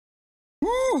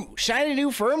Ooh, shiny new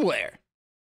firmware.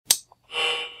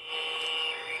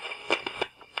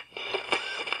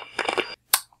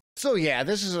 So yeah,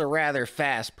 this is a rather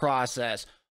fast process.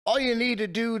 All you need to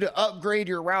do to upgrade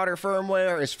your router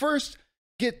firmware is first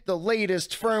get the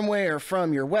latest firmware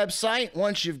from your website.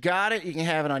 Once you've got it, you can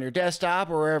have it on your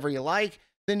desktop or wherever you like.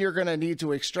 Then you're going to need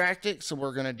to extract it, so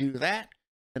we're going to do that.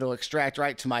 It'll extract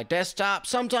right to my desktop.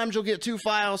 Sometimes you'll get 2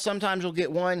 files, sometimes you'll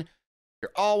get 1.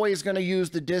 You're always going to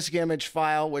use the disk image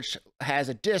file, which has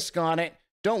a disk on it.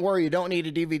 Don't worry, you don't need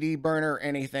a DVD burner or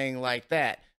anything like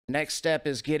that. Next step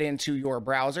is get into your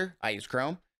browser. I use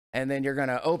Chrome. And then you're going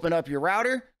to open up your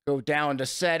router, go down to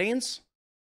Settings,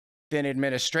 then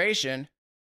Administration,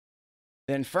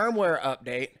 then Firmware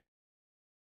Update.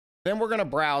 Then we're going to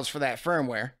browse for that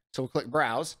firmware. So we'll click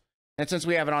Browse. And since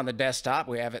we have it on the desktop,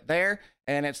 we have it there.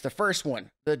 And it's the first one,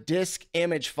 the disk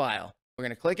image file. We're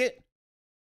going to click it,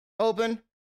 open,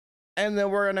 and then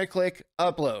we're going to click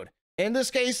Upload. In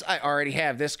this case, I already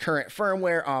have this current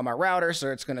firmware on my router,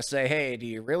 so it's going to say, hey, do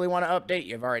you really want to update?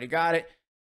 You've already got it.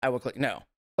 I will click No.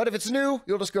 But if it's new,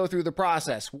 you'll just go through the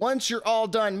process. Once you're all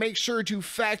done, make sure to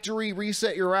factory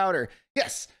reset your router.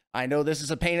 Yes, I know this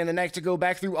is a pain in the neck to go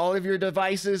back through all of your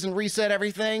devices and reset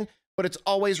everything, but it's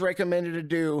always recommended to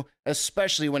do,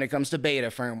 especially when it comes to beta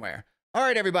firmware. All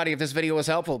right, everybody, if this video was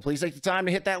helpful, please take the time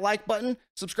to hit that like button,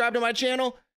 subscribe to my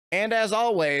channel, and as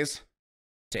always,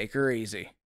 take her easy.